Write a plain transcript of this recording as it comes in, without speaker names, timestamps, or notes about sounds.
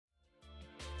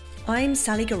I'm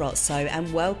Sally Garozzo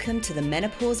and welcome to the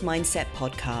Menopause Mindset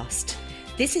Podcast.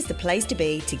 This is the place to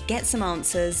be to get some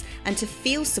answers and to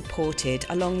feel supported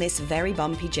along this very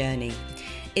bumpy journey.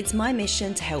 It's my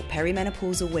mission to help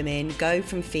perimenopausal women go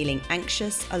from feeling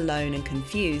anxious, alone and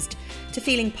confused to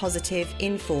feeling positive,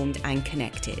 informed and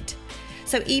connected.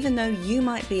 So even though you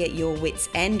might be at your wit's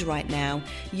end right now,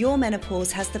 your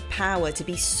menopause has the power to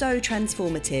be so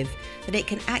transformative that it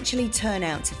can actually turn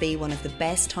out to be one of the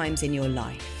best times in your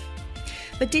life.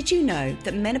 But did you know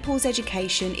that menopause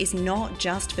education is not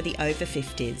just for the over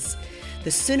 50s? The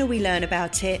sooner we learn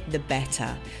about it, the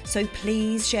better. So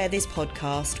please share this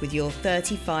podcast with your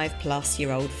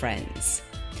 35-plus-year-old friends.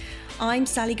 I'm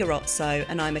Sally Garozzo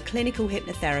and I'm a clinical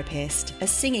hypnotherapist, a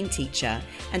singing teacher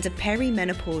and a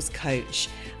perimenopause coach,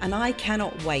 and I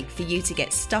cannot wait for you to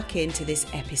get stuck into this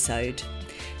episode.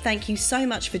 Thank you so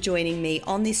much for joining me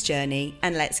on this journey,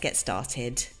 and let's get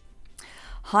started.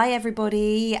 Hi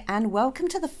everybody, and welcome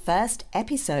to the first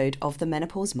episode of the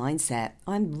Menopause Mindset.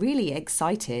 I'm really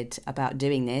excited about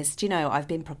doing this. Do you know, I've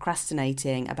been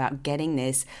procrastinating about getting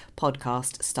this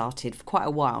podcast started for quite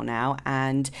a while now,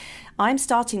 and I'm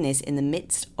starting this in the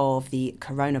midst of the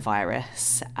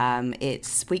coronavirus.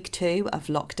 It's week 2 of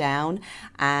lockdown,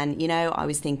 and you know, I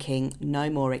was thinking,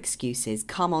 no more excuses.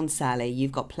 Come on, Sally,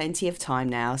 you've got plenty of time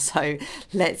now, so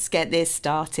let's get this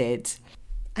started.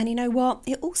 And you know what?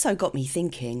 It also got me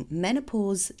thinking,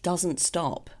 menopause doesn't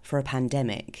stop for a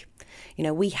pandemic. You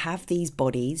know, we have these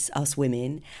bodies, us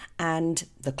women, and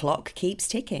the clock keeps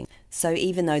ticking. So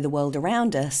even though the world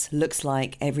around us looks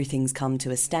like everything's come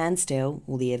to a standstill,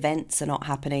 all the events are not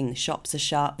happening, the shops are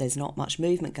shut, there's not much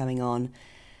movement going on,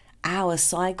 our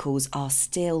cycles are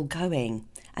still going.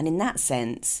 And in that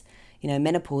sense, you know,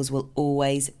 menopause will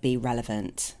always be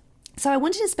relevant. So I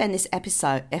wanted to spend this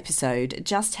episode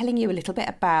just telling you a little bit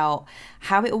about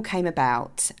how it all came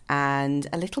about and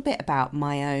a little bit about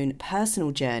my own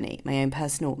personal journey, my own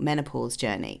personal menopause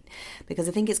journey, because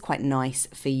I think it's quite nice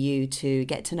for you to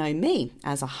get to know me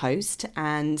as a host.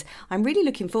 And I'm really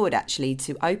looking forward actually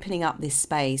to opening up this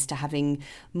space to having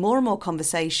more and more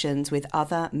conversations with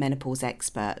other menopause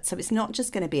experts. So it's not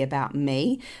just going to be about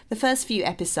me. The first few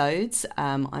episodes,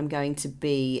 I'm going to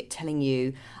be telling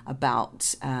you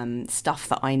about stuff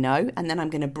that I know, and then I'm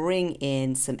going to bring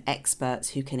in some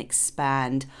experts who can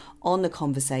expand on the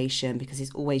conversation, because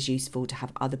it's always useful to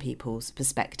have other people's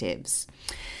perspectives.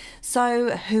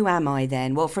 So who am I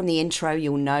then? Well, from the intro,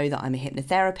 you'll know that I'm a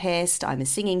hypnotherapist, I'm a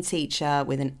singing teacher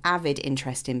with an avid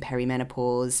interest in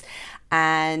perimenopause,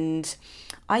 and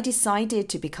I decided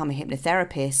to become a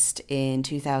hypnotherapist in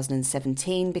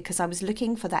 2017 because I was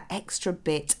looking for that extra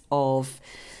bit of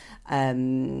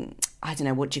I don't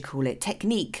know, what do you call it,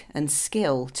 technique and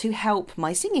skill to help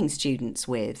my singing students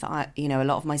with. A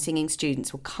lot of my singing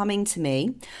students were coming to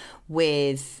me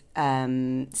with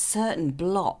certain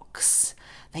blocks.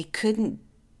 They couldn't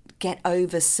get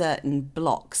over certain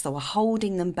blocks that were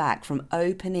holding them back from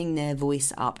opening their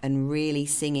voice up and really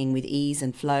singing with ease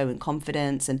and flow and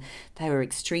confidence, and they were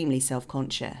extremely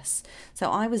self-conscious. So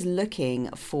I was looking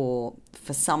for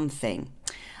something.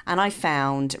 And I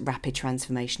found rapid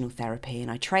transformational therapy,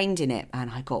 and I trained in it, and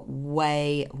I got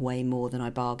way, way more than I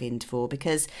bargained for,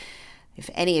 because if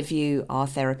any of you are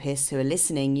therapists who are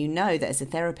listening, you know that as a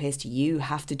therapist, you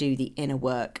have to do the inner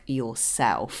work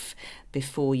yourself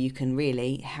before you can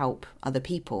really help other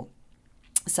people.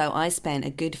 So I spent a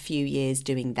good few years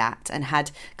doing that and had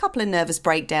a couple of nervous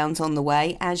breakdowns on the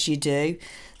way, as you do.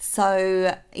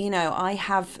 So, you know, I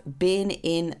have been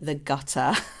in the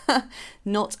gutter,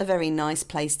 not a very nice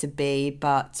place to be,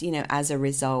 but, you know, as a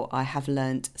result, I have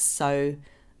learnt so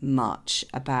much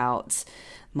about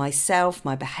myself,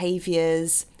 my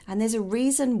behaviours, and there's a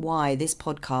reason why this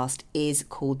podcast is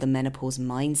called the Menopause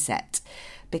Mindset.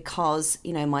 Because,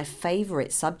 you know, my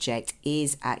favourite subject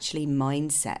is actually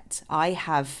mindset. I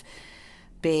have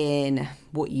been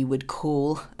what you would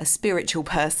call a spiritual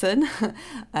person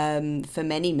for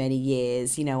many, many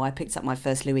years. You know, I picked up my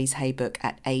first Louise Hay book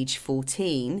at age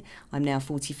 14. I'm now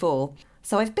 44.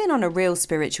 So I've been on a real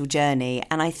spiritual journey,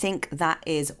 and I think that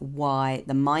is why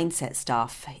the mindset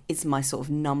stuff is my sort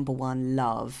of number one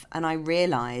love. And I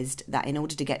realised that in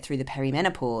order to get through the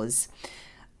perimenopause,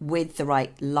 with the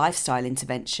right lifestyle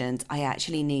interventions, I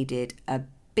actually needed a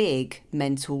big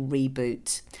mental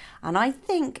reboot. And I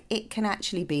think it can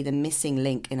actually be the missing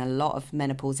link in a lot of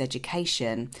menopause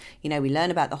education. You know, we learn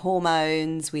about the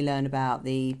hormones, we learn about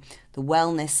the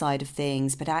wellness side of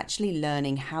things, but actually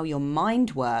learning how your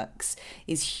mind works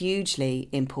is hugely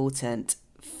important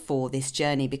for this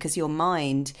journey, because your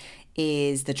mind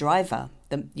is the driver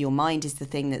your mind is the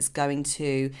thing that's going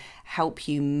to help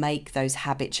you make those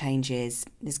habit changes.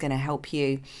 It's going to help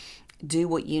you do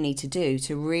what you need to do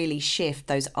to really shift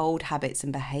those old habits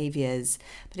and behaviors.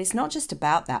 But it's not just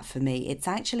about that for me. It's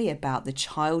actually about the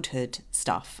childhood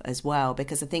stuff as well,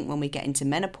 because I think when we get into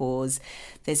menopause,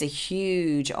 there's a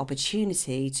huge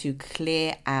opportunity to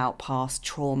clear out past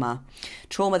trauma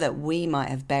that we might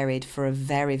have buried for a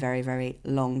very, very, very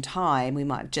long time. We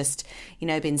might have just,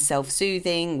 been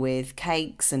self-soothing with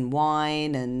cakes and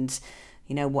wine and,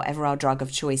 whatever our drug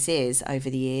of choice is over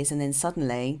the years. And then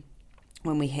suddenly,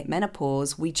 when we hit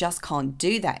menopause, we just can't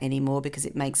do that anymore because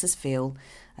it makes us feel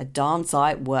a darn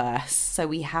sight worse. So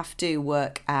we have to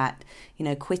work at,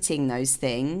 quitting those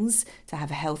things to have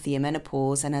a healthier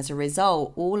menopause. And as a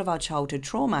result, all of our childhood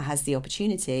trauma has the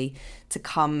opportunity to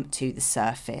come to the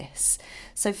surface.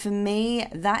 So for me,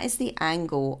 that is the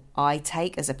angle I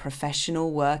take as a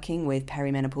professional working with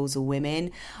perimenopausal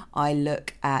women. I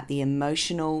look at the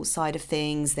emotional side of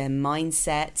things, their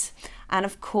mindset. And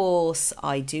of course,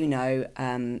 I do know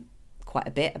quite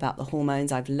a bit about the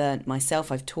hormones. I've learnt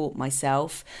myself, I've taught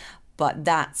myself, but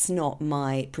that's not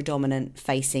my predominant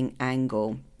facing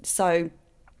angle. So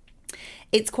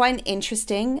it's quite an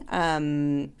interesting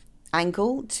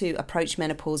angle to approach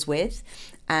menopause with,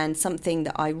 and something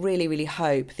that I really, really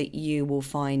hope that you will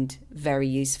find very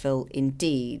useful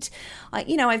indeed.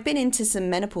 I've been into some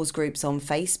menopause groups on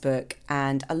Facebook,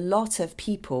 and a lot of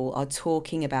people are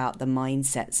talking about the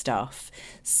mindset stuff,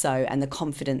 and the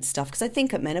confidence stuff, because I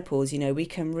think at menopause, we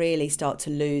can really start to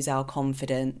lose our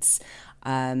confidence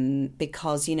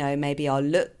because, maybe our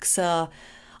looks are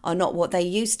not what they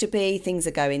used to be. Things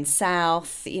are going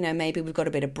south. Maybe we've got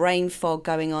a bit of brain fog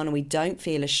going on and we don't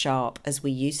feel as sharp as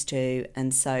we used to.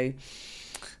 And so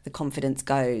the confidence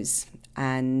goes.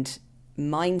 And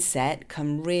mindset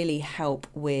can really help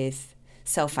with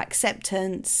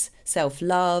self-acceptance,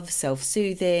 self-love,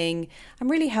 self-soothing, and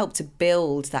really help to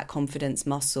build that confidence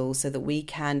muscle so that we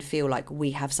can feel like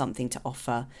we have something to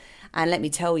offer. And let me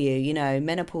tell you,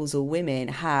 menopausal women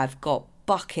have got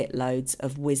bucket loads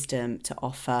of wisdom to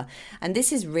offer. And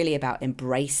this is really about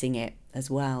embracing it as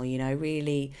well,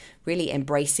 really, really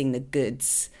embracing the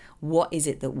goods. What is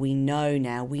it that we know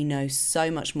now? We know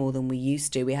so much more than we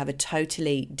used to. We have a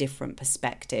totally different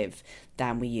perspective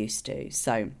than we used to.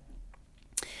 So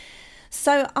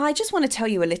I just want to tell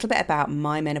you a little bit about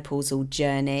my menopausal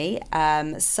journey.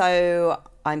 So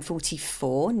I'm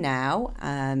 44 now,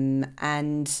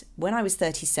 and when I was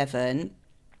 37,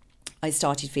 I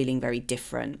started feeling very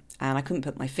different, and I couldn't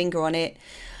put my finger on it.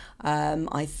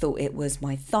 I thought it was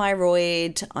my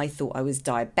thyroid. I thought I was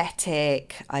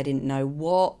diabetic. I didn't know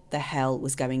what the hell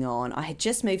was going on. I had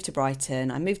just moved to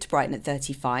Brighton. I moved to Brighton at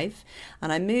 35,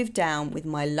 and I moved down with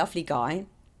my lovely guy,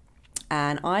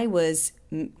 and I was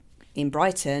in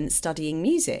Brighton studying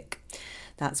music.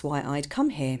 That's why I'd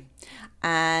come here.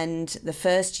 And the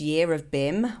first year of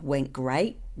BIM went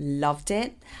great, loved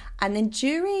it. And then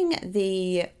during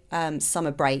the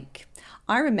summer break,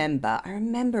 I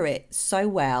remember it so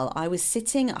well. I was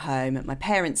sitting at home at my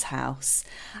parents' house,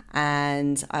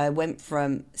 and I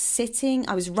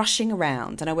was rushing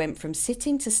around, and I went from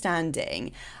sitting to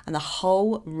standing, and the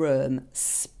whole room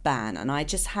span. And I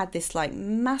just had this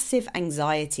massive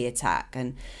anxiety attack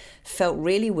and felt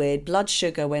really weird. Blood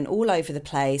sugar went all over the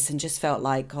place and just felt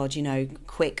like, God,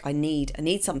 quick, I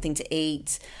need something to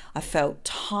eat. I felt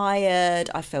tired.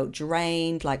 I felt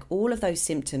drained. All of those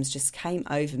symptoms just came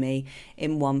over me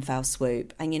in one foul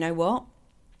swoop. And you know what?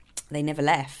 They never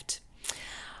left.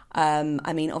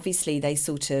 Obviously they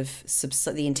sort of,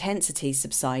 the intensity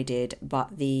subsided,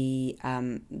 but they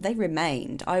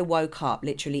remained. I woke up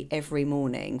literally every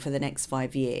morning for the next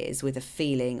 5 years with a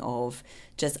feeling of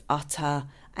just utter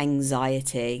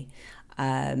anxiety.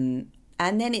 And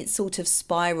then it sort of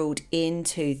spiraled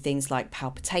into things like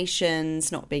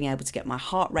palpitations, not being able to get my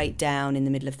heart rate down in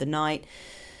the middle of the night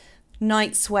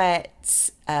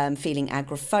sweats, feeling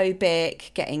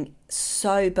agoraphobic, getting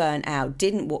so burnt out,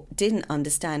 didn't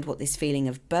understand what this feeling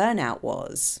of burnout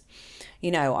was.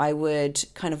 I would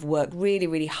kind of work really,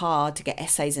 really hard to get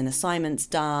essays and assignments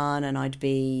done, and I'd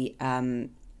be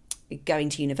going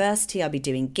to university, I'd be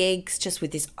doing gigs just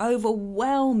with this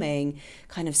overwhelming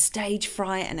kind of stage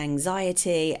fright and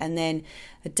anxiety. And then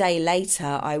a day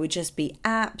later, I would just be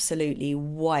absolutely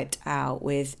wiped out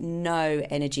with no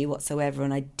energy whatsoever.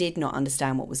 And I did not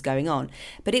understand what was going on.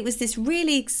 But it was this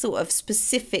really sort of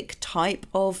specific type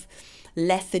of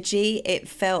lethargy. It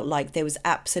felt like there was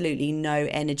absolutely no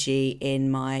energy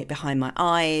behind my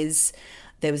eyes.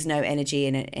 There was no energy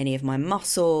in any of my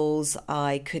muscles.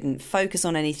 I couldn't focus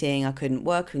on anything. I couldn't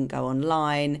work, couldn't go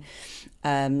online.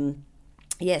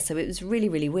 yeah, so it was really,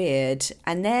 really weird.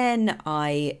 And then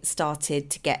I started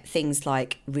to get things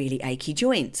like really achy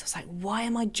joints. I was like, why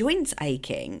are my joints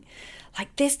aching?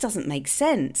 Like, this doesn't make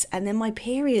sense. And then my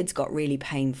periods got really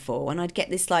painful, and I'd get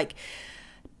this like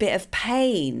bit of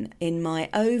pain in my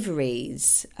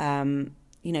ovaries,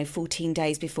 14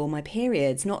 days before my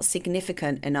periods, not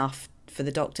significant enough for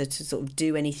the doctor to sort of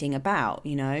do anything about,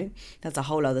 That's a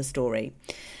whole other story.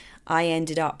 I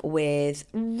ended up with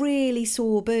really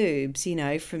sore boobs,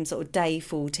 from sort of day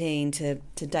 14 to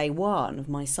day 1 of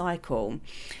my cycle.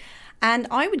 And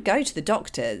I would go to the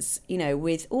doctors,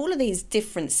 with all of these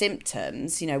different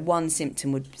symptoms. One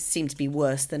symptom would seem to be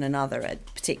worse than another at a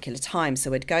particular time.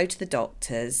 So I'd go to the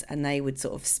doctors and they would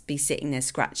sort of be sitting there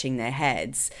scratching their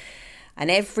heads. And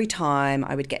every time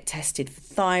I would get tested for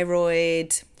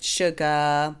thyroid,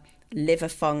 sugar, liver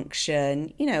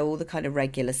function, all the kind of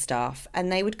regular stuff.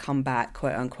 And they would come back,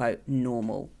 quote unquote,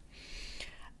 normal.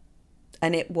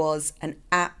 And it was an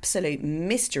absolute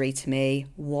mystery to me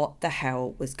what the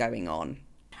hell was going on.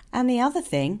 And the other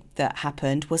thing that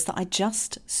happened was that I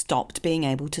just stopped being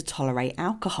able to tolerate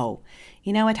alcohol.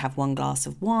 I'd have one glass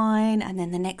of wine and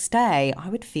then the next day I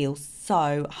would feel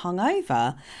so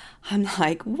hungover. I'm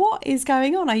like, what is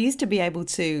going on? I used to be able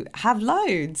to have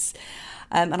loads.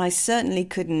 And I certainly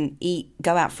couldn't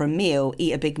go out for a meal,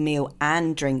 eat a big meal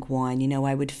and drink wine.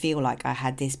 I would feel like I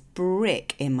had this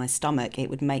brick in my stomach. It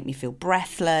would make me feel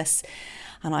breathless.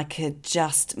 And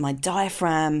my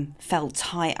diaphragm felt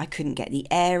tight. I couldn't get the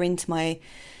air into my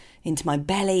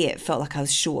belly. It felt like I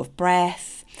was short of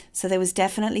breath. So there was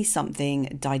definitely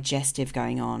something digestive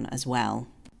going on as well.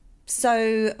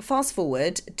 So fast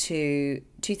forward to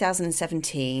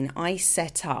 2017, I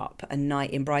set up a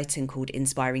night in Brighton called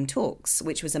Inspiring Talks,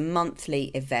 which was a monthly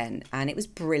event, and it was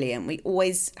brilliant. We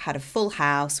always had a full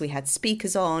house. We had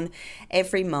speakers on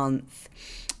every month,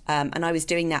 and I was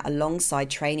doing that alongside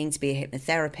training to be a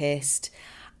hypnotherapist,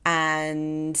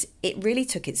 and it really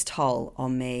took its toll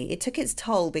on me. It took its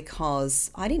toll because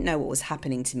I didn't know what was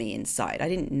happening to me inside. I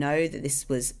didn't know that this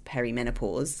was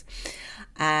perimenopause.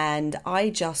 And I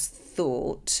just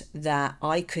thought that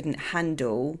I couldn't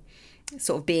handle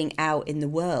sort of being out in the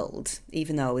world,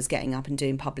 even though I was getting up and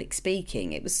doing public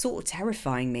speaking. It was sort of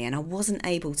terrifying me, and I wasn't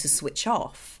able to switch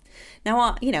off.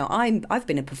 Now, I've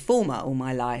been a performer all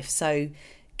my life, so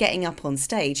getting up on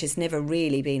stage has never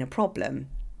really been a problem.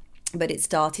 But it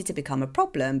started to become a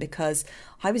problem because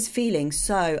I was feeling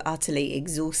so utterly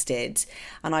exhausted,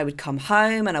 and I would come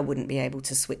home and I wouldn't be able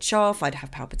to switch off. I'd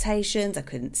have palpitations, I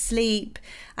couldn't sleep.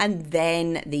 And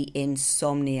then the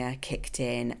insomnia kicked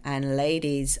in. And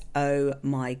ladies, oh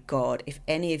my God, if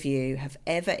any of you have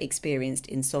ever experienced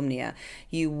insomnia,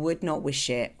 you would not wish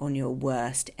it on your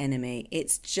worst enemy.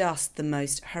 It's just the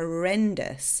most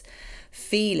horrendous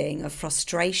feeling of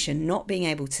frustration, not being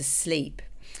able to sleep.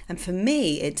 And for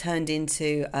me, it turned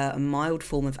into a mild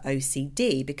form of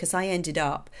OCD because I ended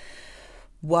up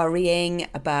worrying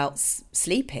about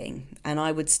sleeping. And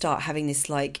I would start having this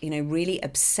really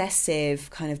obsessive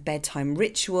kind of bedtime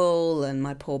ritual. And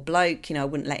my poor bloke, I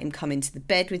wouldn't let him come into the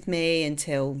bed with me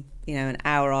until, an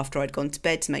hour after I'd gone to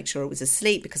bed to make sure I was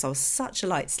asleep because I was such a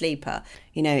light sleeper.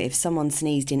 If someone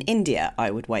sneezed in India,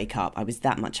 I would wake up. I was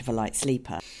that much of a light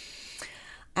sleeper.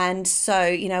 And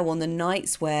so, on the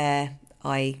nights where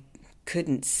I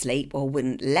couldn't sleep or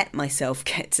wouldn't let myself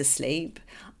get to sleep,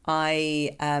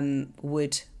 I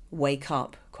would wake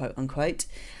up, quote unquote,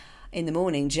 in the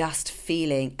morning just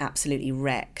feeling absolutely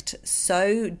wrecked,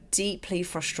 so deeply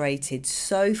frustrated,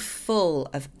 so full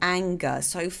of anger,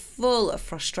 so full of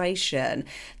frustration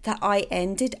that I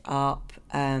ended up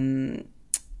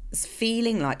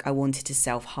feeling like I wanted to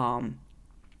self-harm.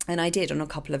 And I did on a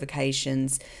couple of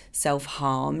occasions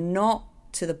self-harm, not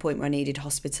to the point where I needed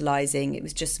hospitalising. It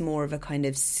was just more of a kind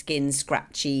of skin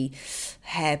scratchy,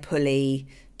 hair pulley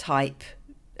type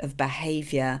of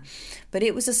behaviour. But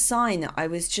it was a sign that I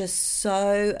was just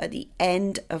so at the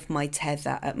end of my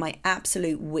tether, at my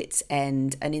absolute wit's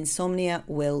end, and insomnia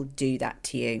will do that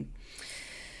to you.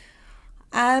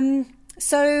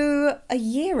 So a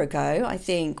year ago, I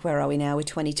think, where are we now? We're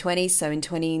 2020. So in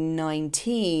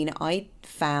 2019, I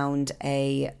found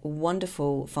a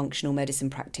wonderful functional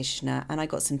medicine practitioner and I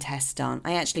got some tests done.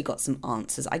 I actually got some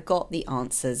answers. I got the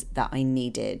answers that I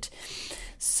needed.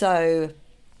 So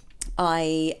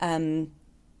I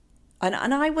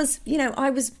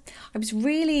was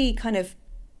really kind of,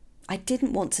 I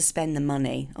didn't want to spend the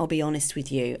money. I'll be honest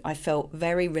with you. I felt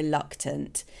very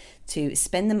reluctant to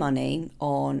spend the money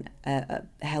on a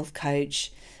health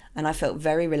coach, and I felt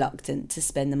very reluctant to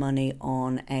spend the money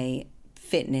on a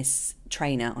fitness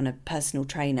trainer, on a personal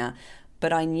trainer.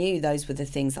 But I knew those were the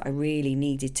things that I really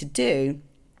needed to do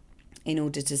in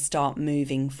order to start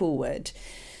moving forward.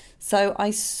 So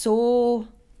I saw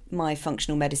my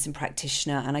functional medicine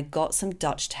practitioner and I got some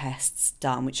Dutch tests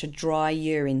done, which are dry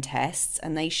urine tests,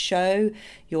 and they show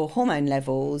your hormone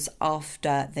levels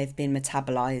after they've been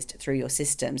metabolized through your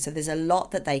system. So there's a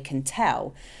lot that they can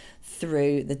tell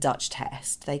through the Dutch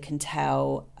test. They can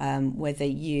tell whether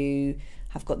you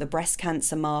have got the breast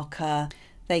cancer marker,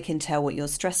 they can tell what your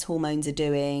stress hormones are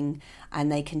doing, and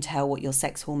they can tell what your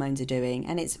sex hormones are doing.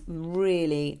 And it's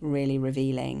really, really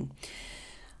revealing.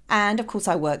 And of course,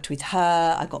 I worked with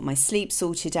her. I got my sleep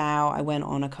sorted out. I went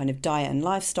on a kind of diet and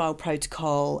lifestyle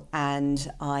protocol, and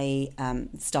I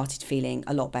started feeling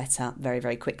a lot better very,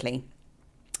 very quickly.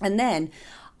 And then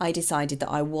I decided that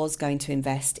I was going to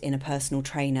invest in a personal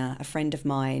trainer. A friend of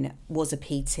mine was a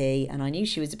PT, and I knew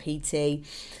she was a PT,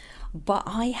 but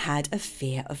I had a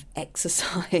fear of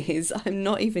exercise. I'm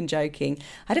not even joking.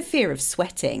 I had a fear of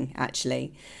sweating,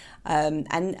 actually. And,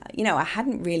 I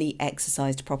hadn't really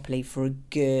exercised properly for a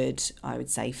good, I would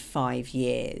say, 5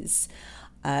 years.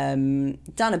 Done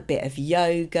a bit of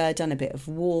yoga, done a bit of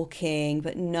walking,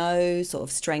 but no sort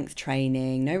of strength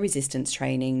training, no resistance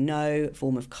training, no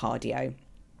form of cardio.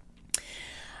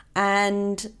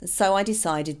 And so I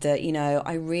decided that,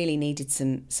 I really needed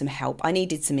some help. I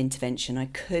needed some intervention. I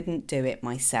couldn't do it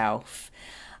myself.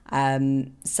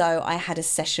 So I had a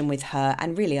session with her,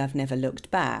 and really I've never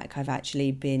looked back. I've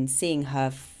actually been seeing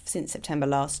her since September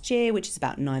last year, which is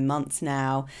about 9 months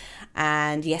now.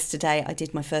 And yesterday I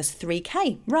did my first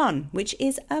 3K run, which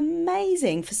is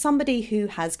amazing for somebody who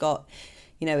has got,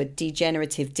 a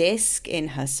degenerative disc in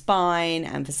her spine,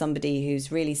 and for somebody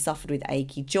who's really suffered with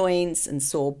achy joints and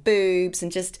sore boobs,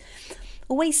 and just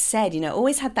always said,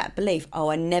 always had that belief,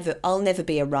 I'll never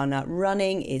be a runner.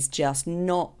 Running is just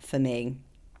not for me.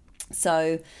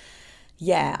 So,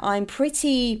 yeah, I'm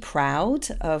pretty proud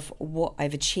of what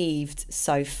I've achieved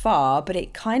so far, but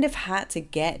it kind of had to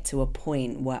get to a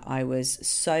point where I was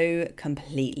so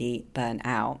completely burnt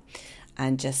out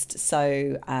and just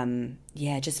so,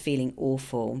 just feeling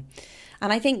awful.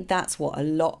 And I think that's what a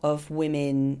lot of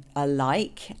women are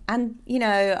like. And,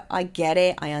 I get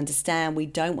it. I understand. We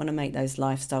don't want to make those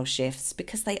lifestyle shifts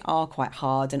because they are quite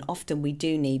hard. And often we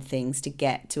do need things to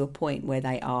get to a point where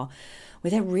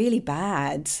they're really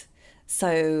bad.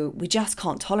 So we just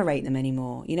can't tolerate them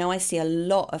anymore. I see a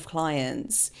lot of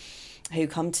clients who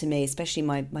come to me, especially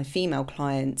my female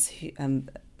clients who,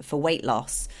 for weight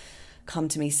loss, come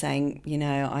to me saying,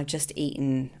 I've just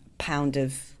eaten a pound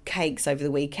of cakes over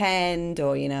the weekend,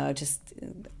 or, just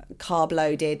carb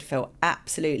loaded, feel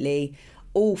absolutely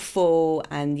awful.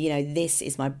 And, this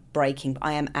is I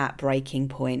am at breaking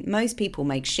point. Most people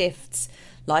make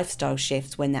lifestyle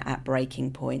shifts when they're at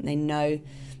breaking point. They know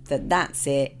that that's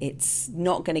it. It's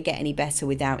not going to get any better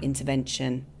without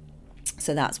intervention.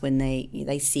 So that's when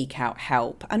they seek out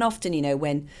help. And often,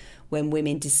 when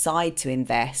women decide to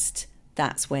invest,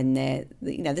 that's when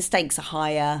the stakes are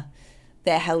higher,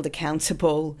 they're held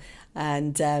accountable,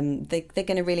 and they're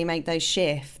going to really make those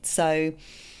shifts. So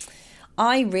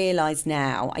I realise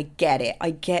now, I get it. I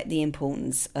get the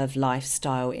importance of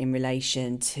lifestyle in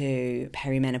relation to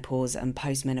perimenopause and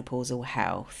postmenopausal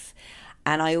health.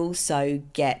 And I also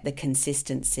get the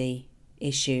consistency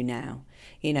issue now.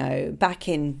 Back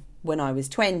when I was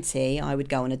 20, I would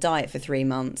go on a diet for 3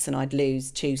 months and I'd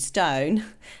lose 2 stone.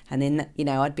 And then,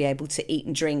 I'd be able to eat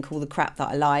and drink all the crap that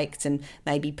I liked and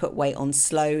maybe put weight on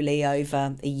slowly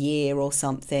over a year or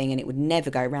something. And it would never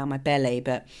go around my belly.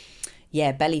 But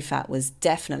yeah, belly fat was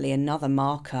definitely another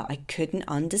marker. I couldn't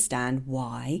understand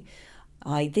why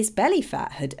this belly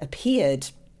fat had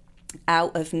appeared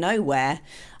out of nowhere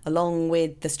along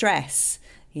with the stress.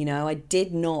 I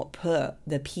did not put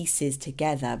the pieces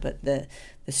together, but the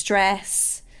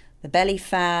stress, the belly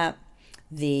fat,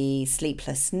 the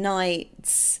sleepless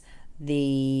nights,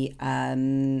 the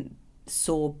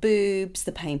sore boobs,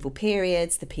 the painful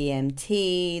periods, the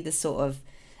PMT, the sort of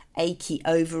achy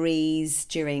ovaries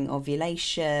during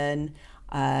ovulation,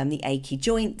 the achy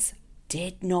joints.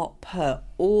 Did not put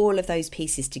all of those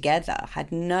pieces together,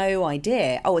 had no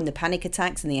idea. Oh, and the panic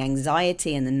attacks and the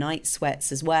anxiety and the night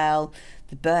sweats as well,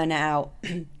 the burnout.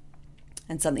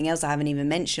 And something else I haven't even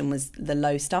mentioned was the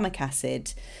low stomach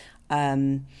acid.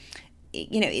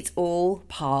 It's all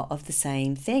part of the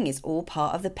same thing. It's all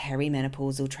part of the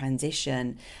perimenopausal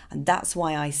transition. And that's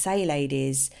why I say,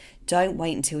 ladies, don't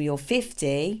wait until you're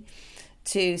 50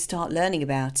 to start learning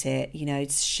about it.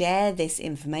 Share this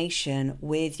information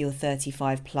with your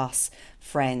 35 plus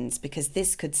friends, because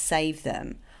this could save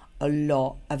them a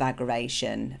lot of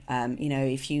aggravation.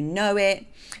 If you know it,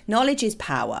 knowledge is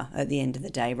power at the end of the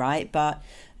day, right? But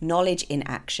knowledge in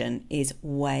action is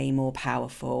way more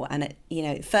powerful. And,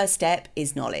 first step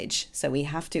is knowledge. So we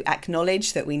have to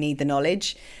acknowledge that we need the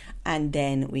knowledge, and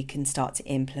then we can start to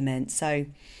implement. So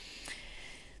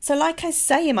like I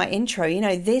say in my intro,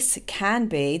 this can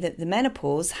be that the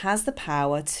menopause has the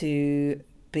power to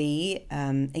be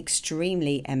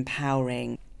extremely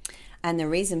empowering. And the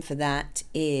reason for that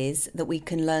is that we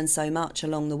can learn so much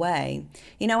along the way.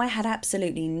 I had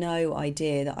absolutely no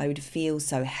idea that I would feel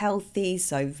so healthy,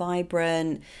 so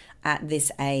vibrant at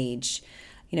this age.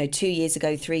 2 years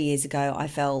ago, 3 years ago, I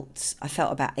felt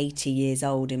about 80 years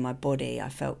old in my body. I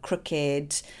felt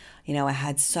crooked. I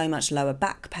had so much lower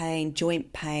back pain,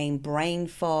 joint pain, brain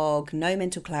fog, no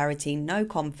mental clarity, no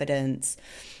confidence.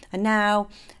 And now,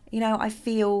 I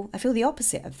feel the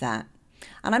opposite of that.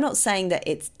 And I'm not saying that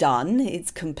it's done,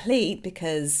 it's complete,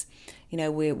 because,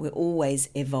 we're always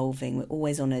evolving. We're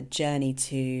always on a journey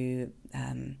to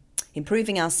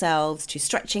improving ourselves, to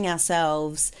stretching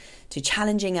ourselves, to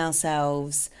challenging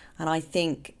ourselves. And I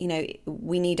think,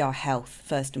 we need our health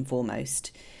first and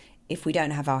foremost. If we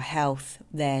don't have our health,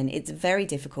 then it's very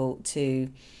difficult to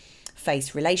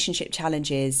face relationship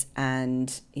challenges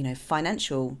and,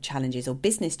 financial challenges or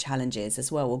business challenges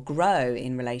as well, or grow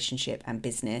in relationship and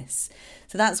business.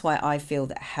 So that's why I feel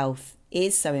that health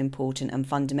is so important and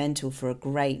fundamental for a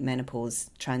great menopause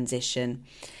transition.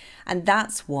 And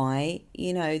that's why,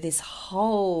 this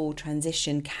whole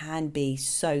transition can be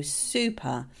so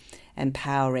super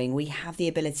empowering. We have the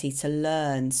ability to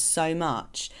learn so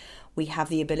much. We have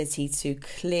the ability to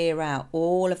clear out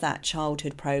all of that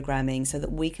childhood programming so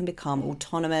that we can become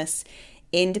autonomous,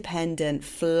 independent,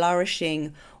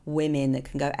 flourishing women that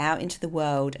can go out into the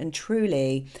world and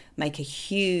truly make a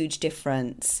huge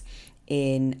difference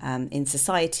in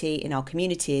society, in our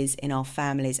communities, in our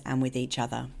families, and with each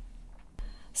other.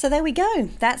 So there we go.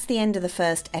 That's the end of the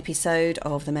first episode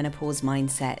of the Menopause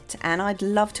Mindset. And I'd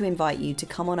love to invite you to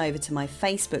come on over to my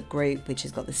Facebook group, which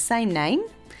has got the same name,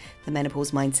 the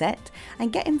Menopause Mindset,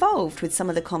 and get involved with some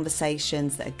of the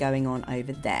conversations that are going on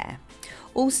over there.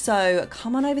 Also,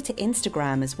 come on over to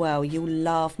Instagram as well. You'll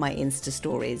love my Insta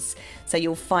stories. So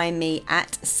you'll find me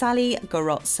at Sally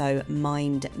Garozzo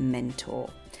Mind Mentor.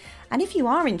 And if you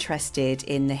are interested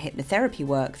in the hypnotherapy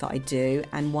work that I do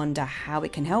and wonder how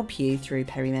it can help you through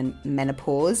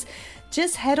perimenopause,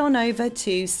 just head on over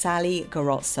to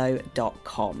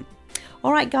sallygarozzo.com.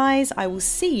 All right, guys, I will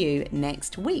see you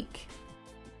next week.